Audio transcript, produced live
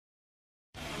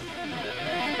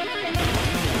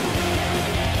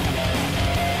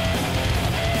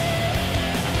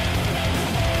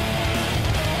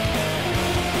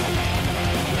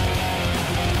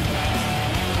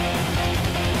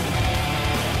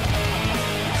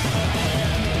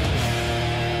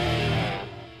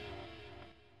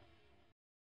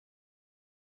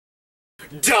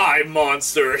Die,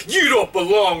 monster! You don't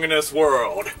belong in this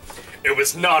world! It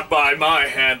was not by my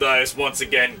hand that I was once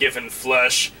again given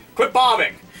flesh. Quit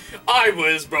bombing! I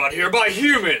was brought here by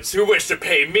humans who wish to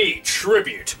pay me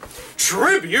tribute.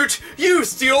 Tribute? You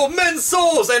steal men's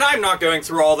souls! And I'm not going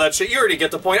through all that shit, you already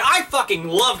get the point. I fucking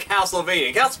love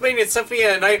Castlevania. Castlevania Symphony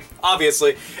of the Night,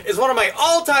 obviously, is one of my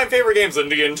all-time favorite games in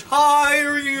the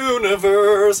entire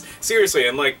universe. Seriously,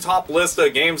 and like top list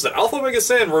of games that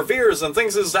AlphaOmegaSin reveres and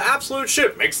thinks is the absolute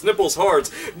shit. Makes nipples hard,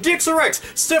 dicks erects,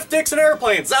 stiff dicks and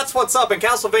airplanes. That's what's up, and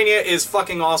Castlevania is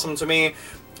fucking awesome to me.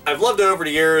 I've loved it over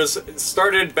the years.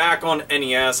 Started back on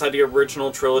NES, had the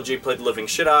original trilogy, played the living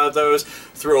shit out of those,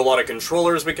 threw a lot of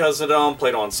controllers because of them,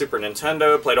 played on Super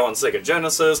Nintendo, played on Sega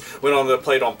Genesis, went on to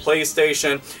played on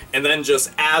PlayStation, and then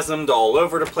just asmed all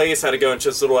over the place, had to go and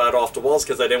chisel that off the walls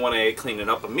because I didn't want to clean it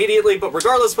up immediately, but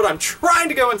regardless, what I'm trying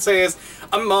to go and say is,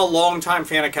 I'm a longtime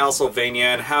fan of Castlevania,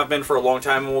 and have been for a long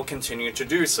time, and will continue to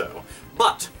do so.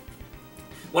 But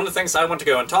one of the things I want to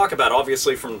go and talk about,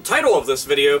 obviously from the title of this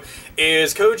video,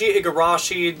 is Koji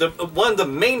Igarashi, one of the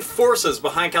main forces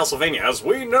behind Castlevania, as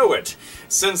we know it,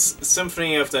 since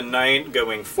Symphony of the Night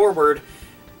going forward,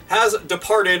 has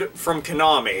departed from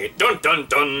Konami. Dun dun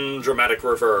dun, dramatic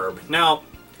reverb. Now,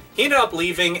 he ended up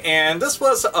leaving, and this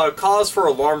was a cause for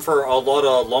alarm for a lot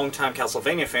of longtime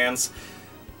Castlevania fans,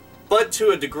 but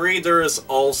to a degree there is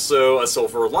also a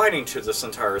silver lining to this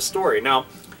entire story. Now,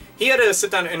 he had a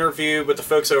sit-down interview with the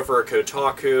folks over at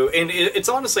Kotaku, and it's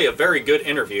honestly a very good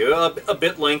interview. A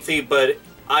bit lengthy, but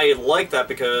I like that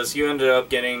because you ended up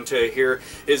getting to hear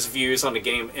his views on the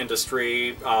game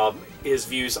industry, his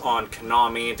views on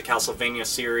Konami, the Castlevania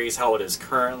series, how it is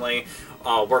currently,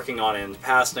 working on it in the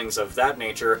past, things of that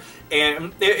nature.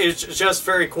 And it's just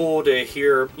very cool to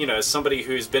hear, you know, somebody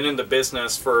who's been in the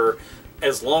business for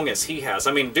as long as he has.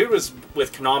 I mean, dude was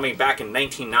with Konami back in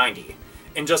 1990.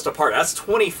 In just a part. That's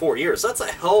 24 years. That's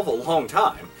a hell of a long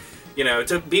time. You know,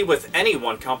 to be with any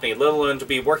one company, let alone to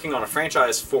be working on a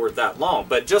franchise for that long.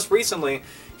 But just recently,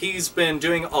 he's been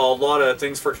doing a lot of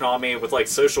things for Konami with, like,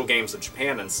 social games in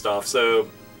Japan and stuff, so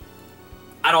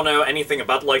I don't know anything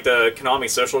about, like, the Konami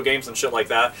social games and shit like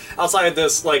that. Outside of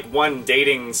this, like, one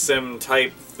dating sim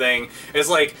type thing. It's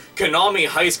like Konami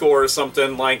High School or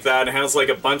something like that, and has, like,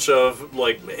 a bunch of,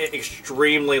 like,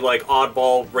 extremely, like,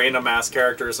 oddball, random-ass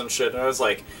characters and shit, and I was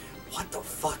like, what the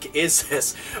fuck is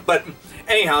this? But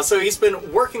anyhow, so he's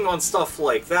been working on stuff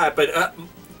like that, but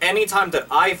anytime that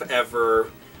I've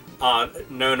ever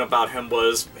known about him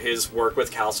was his work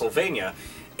with Castlevania,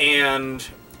 and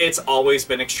it's always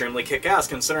been extremely kick-ass,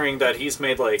 considering that he's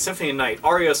made, like, Symphony of the Night,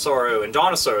 Aria of Sorrow, and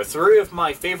Dawn of Sorrow, three of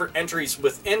my favorite entries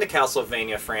within the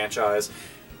Castlevania franchise.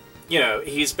 You know,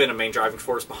 he's been a main driving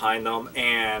force behind them,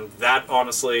 and that,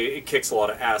 honestly, kicks a lot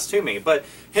of ass to me. But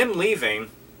him leaving,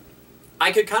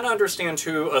 I could kind of understand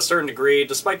to a certain degree,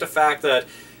 despite the fact that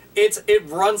it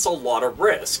runs a lot of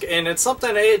risk, and it's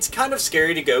something it's kind of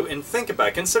scary to go and think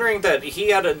about, considering that he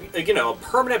had a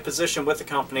permanent position with the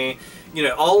company. You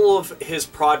know, all of his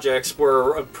projects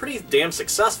were pretty damn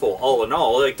successful, all in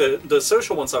all. Like, the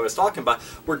social ones I was talking about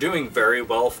were doing very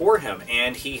well for him,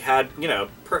 and he had, you know,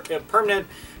 a permanent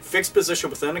fixed position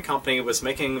within a company, was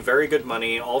making very good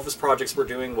money, all of his projects were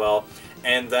doing well,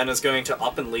 and then is going to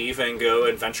up and leave and go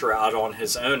and venture out on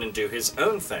his own and do his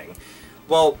own thing.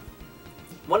 Well,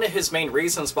 one of his main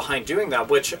reasons behind doing that,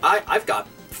 which I've got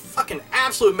fucking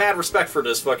absolute mad respect for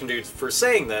this fucking dude for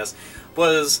saying this,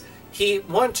 was he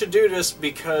wanted to do this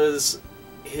because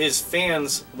his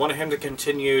fans wanted him to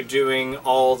continue doing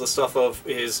all the stuff of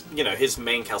his, you know, his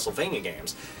main Castlevania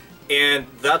games. And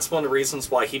that's one of the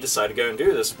reasons why he decided to go and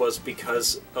do this, was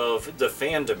because of the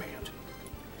fan demand.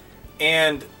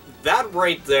 And that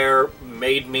right there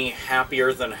made me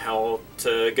happier than hell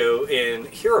to go and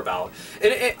hear about.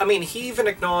 And I mean, he even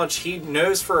acknowledged he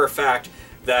knows for a fact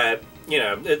that, you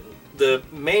know, the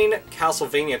main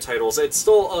Castlevania titles, it's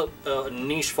still a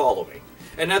niche following.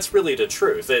 And that's really the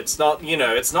truth. It's not, you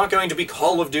know, it's not going to be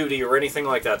Call of Duty or anything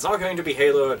like that. It's not going to be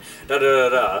Halo and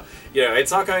da-da-da-da. You know,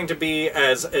 it's not going to be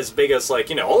as big as, like,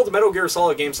 you know, all the Metal Gear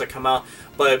Solid games that come out,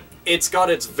 but it's got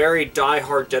its very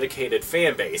die-hard dedicated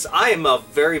fan base. I am a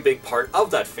very big part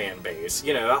of that fan base.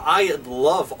 You know, I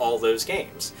love all those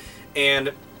games.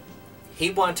 And he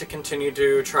wanted to continue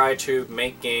to try to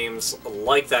make games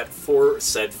like that for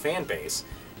said fan base.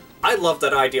 I love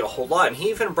that idea a whole lot, and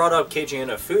he even brought up Keiji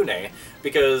Inafune,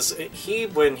 because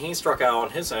when he struck out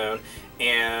on his own,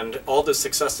 and all the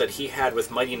success that he had with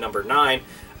Mighty Number 9,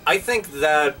 I think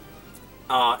that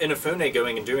Inafune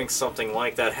going and doing something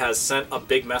like that has sent a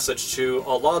big message to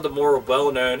a lot of the more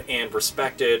well-known and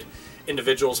respected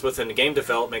individuals within the game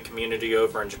development community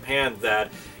over in Japan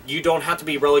that you don't have to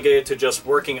be relegated to just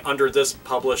working under this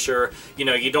publisher. You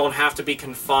know, you don't have to be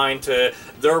confined to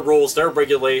their rules, their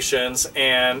regulations,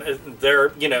 and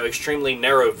their, you know, extremely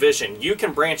narrow vision. You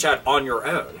can branch out on your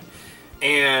own.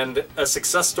 And a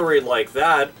success story like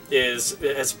that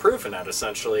has proven that,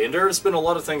 essentially. And there's been a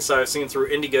lot of things that I've seen through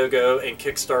Indiegogo and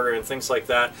Kickstarter and things like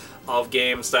that of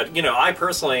games that, you know, I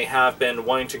personally have been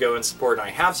wanting to go and support, and I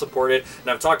have supported,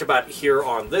 and I've talked about here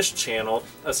on this channel.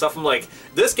 Stuff I'm like,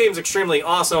 this game's extremely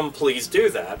awesome, please do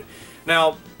that.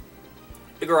 Now,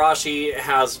 Igarashi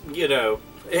has, you know,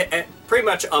 pretty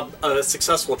much a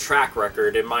successful track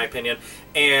record, in my opinion,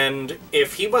 and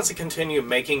if he wants to continue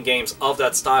making games of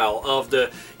that style, of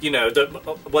the, you know,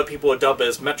 what people would dub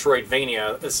as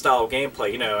Metroidvania style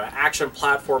gameplay, you know, action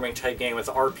platforming type game with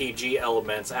RPG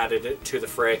elements added to the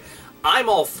fray, I'm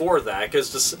all for that,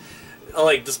 because just,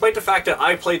 like, despite the fact that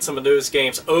I played some of those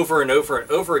games over and over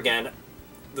and over again,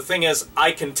 the thing is,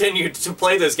 I continued to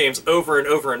play those games over and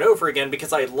over and over again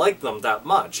because I liked them that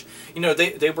much. You know,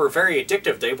 they were very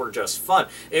addictive. They were just fun.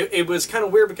 It was kind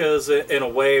of weird because, in a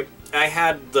way, I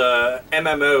had the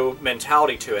MMO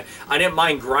mentality to it. I didn't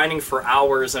mind grinding for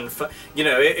hours and, you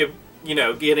know, you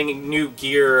know, getting new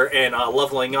gear and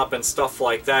leveling up and stuff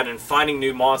like that, and finding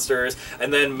new monsters,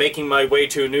 and then making my way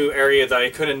to a new area that I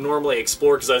couldn't normally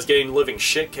explore because I was getting living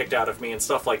shit kicked out of me and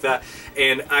stuff like that.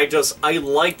 And I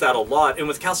like that a lot. And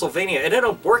with Castlevania, it ended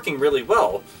up working really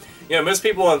well. You know, most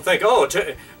people would think, oh,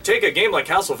 take a game like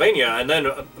Castlevania and then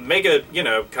make it, you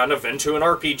know, kind of into an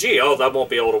RPG. Oh, that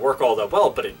won't be able to work all that well,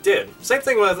 but it did. Same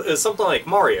thing with something like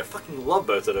Mario. I fucking love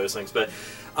both of those things, but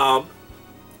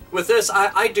with this,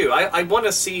 I want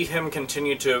to see him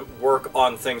continue to work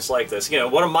on things like this. You know,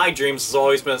 one of my dreams has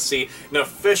always been to see an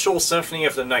official Symphony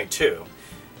of the Night 2.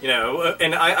 You know,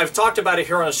 and I've talked about it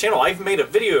here on this channel. I've made a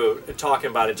video talking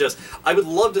about it. Just, I would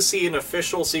love to see an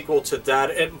official sequel to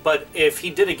that, but if he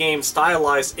did a game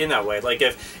stylized in that way, like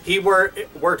if he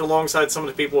worked alongside some of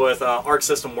the people with Arc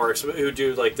System Works who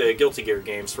do, like, the Guilty Gear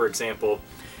games, for example,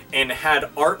 and had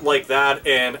art like that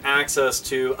and access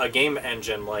to a game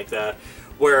engine like that,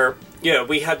 where, you know,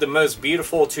 we had the most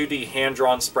beautiful 2D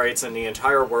hand-drawn sprites in the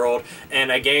entire world,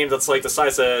 and a game that's like the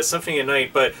size of Symphony of the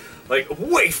Night, but, like,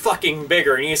 way fucking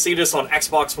bigger. And you see this on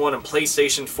Xbox One and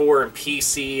PlayStation 4 and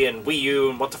PC and Wii U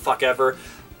and what the fuck ever.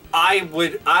 I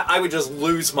would just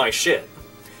lose my shit.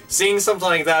 Seeing something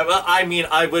like that, well, I mean,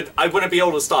 I wouldn't be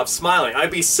able to stop smiling.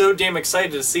 I'd be so damn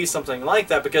excited to see something like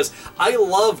that because I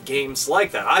love games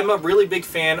like that. I'm a really big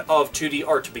fan of 2D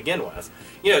art to begin with.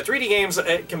 You know, 3D games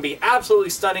can be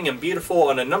absolutely stunning and beautiful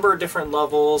on a number of different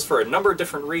levels for a number of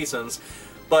different reasons,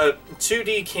 but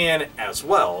 2D can as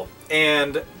well,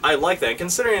 and I like that. And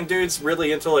considering dude's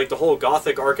really into, like, the whole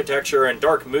gothic architecture and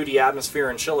dark, moody atmosphere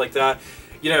and shit like that,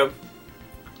 you know,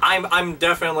 I'm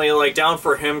definitely, like, down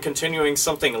for him continuing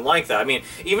something like that. I mean,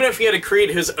 even if he had to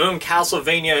create his own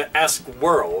Castlevania-esque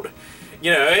world, you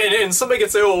know, and somebody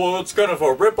could say, oh, well, it's kind of a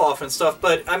ripoff and stuff,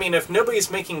 but, I mean, if nobody's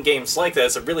making games like that,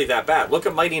 is it really that bad? Look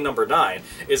at Mighty Number 9.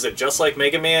 Is it just like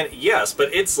Mega Man? Yes,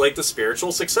 but it's like the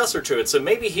spiritual successor to it, so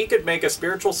maybe he could make a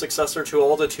spiritual successor to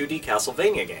all the 2D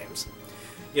Castlevania games.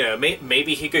 You know,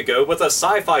 maybe he could go with a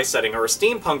sci-fi setting or a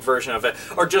steampunk version of it,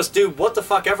 or just do what the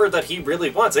fuck ever that he really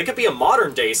wants. It could be a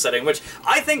modern-day setting, which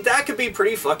I think that could be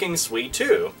pretty fucking sweet,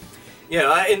 too.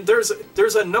 Yeah, and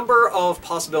there's a number of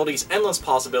possibilities, endless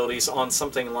possibilities on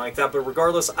something like that, but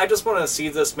regardless, I just want to see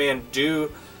this man do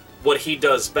what he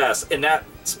does best, and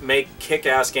that's make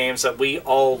kick-ass games that we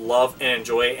all love and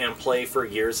enjoy and play for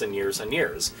years and years and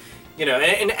years. You know,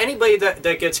 and anybody that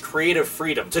gets creative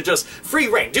freedom to just free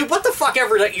reign, do what the fuck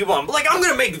ever that you want. But, like, I'm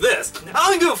gonna make this.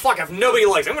 I don't give a fuck if nobody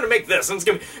likes it. I'm gonna make this, and it's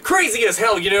gonna be crazy as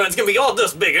hell, you know, it's gonna be all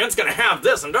this big, and it's gonna have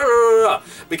this, and da da da da.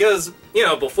 Because, you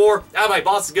know, before, I had my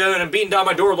bosses going and beating down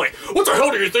my door like, what the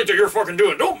hell do you think that you're fucking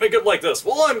doing? Don't make it like this.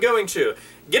 Well, I'm going to.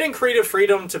 Getting creative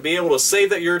freedom to be able to say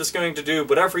that you're just going to do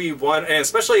whatever you want, and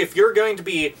especially if you're going to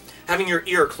be having your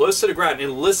ear close to the ground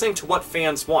and listening to what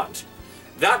fans want.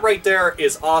 That right there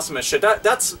is awesome as shit.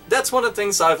 That's one of the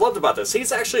things I've loved about this.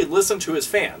 He's actually listened to his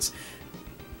fans.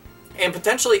 And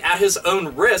potentially at his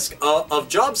own risk of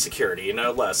job security,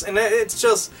 no less. And it's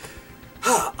just,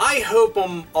 I hope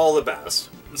him all the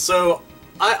best. So,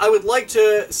 I would like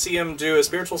to see him do a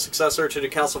spiritual successor to the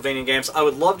Castlevania games. I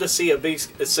would love to see a big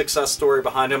success story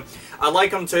behind him. I'd like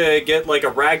him to get, like, a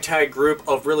ragtag group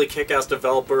of really kick-ass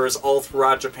developers all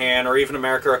throughout Japan or even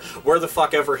America, where the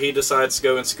fuck ever he decides to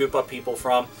go and scoop up people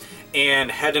from,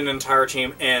 and head an entire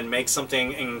team and make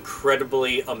something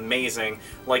incredibly amazing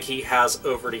like he has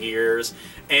over the years,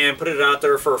 and put it out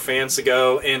there for fans to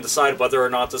go and decide whether or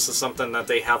not this is something that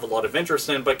they have a lot of interest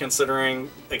in. But considering,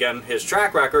 again, his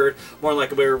track record, more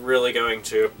likely we're really going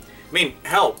to. I mean,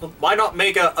 hell, why not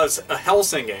make a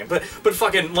Hellsing game? But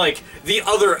fucking, like, the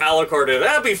other Alucard,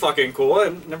 that'd be fucking cool. I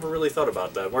never really thought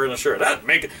about that. We're not sure. That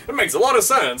makes a lot of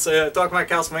sense. Talking about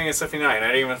Castlevania Symphony 9, I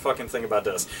didn't even fucking think about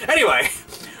this. Anyway,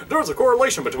 there was a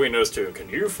correlation between those two. Can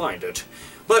you find it?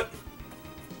 But,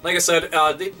 like I said,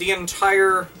 the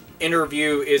entire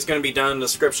interview is going to be down in the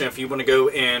description if you want to go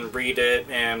and read it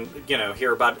and, you know,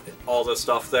 hear about all this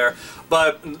stuff there.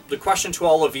 But the question to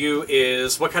all of you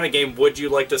is, what kind of game would you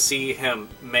like to see him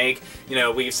make? You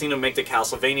know, we've seen him make the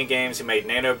Castlevania games. He made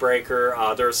Nano Breaker.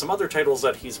 There are some other titles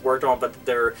that he's worked on, but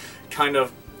they're kind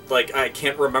of, like, I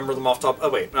can't remember them off the top.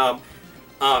 Oh, wait.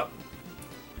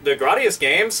 The Gradius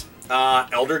games,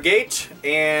 Elder Gate,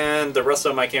 and the rest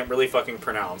of them I can't really fucking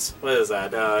pronounce. What is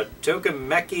that?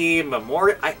 Tokimeki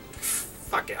Memorial?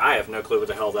 Fuck it, I have no clue what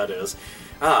the hell that is.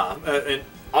 And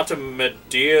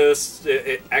Automadeus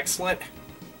Excellent?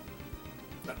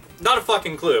 Not a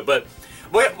fucking clue, but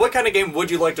what kind of game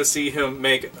would you like to see him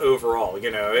make overall?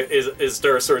 You know, is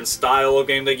there a certain style of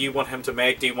game that you want him to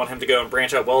make? Do you want him to go and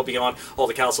branch out well beyond all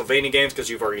the Castlevania games, because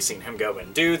you've already seen him go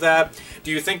and do that?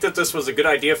 Do you think that this was a good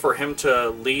idea for him to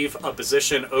leave a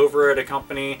position over at a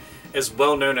company as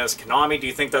well known as Konami? Do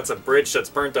you think that's a bridge that's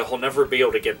burnt that he'll never be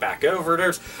able to get back over?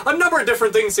 There's a number of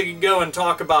different things that you can go and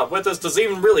talk about with this. Does it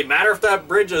even really matter if that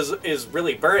bridge is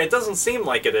really burnt? It doesn't seem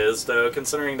like it is, though,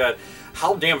 considering that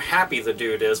how damn happy the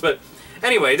dude is. But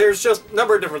anyway, there's just a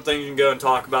number of different things you can go and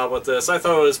talk about with this. I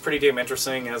thought it was pretty damn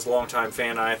interesting as a longtime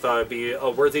fan. I thought it'd be a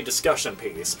worthy discussion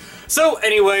piece. So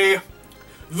anyway,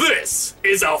 this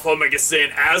is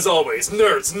AlphaOmegaSin. As always,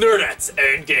 nerds, nerdettes,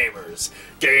 and gamers,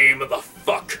 game the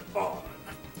fuck on.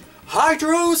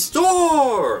 Hydro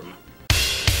Storm!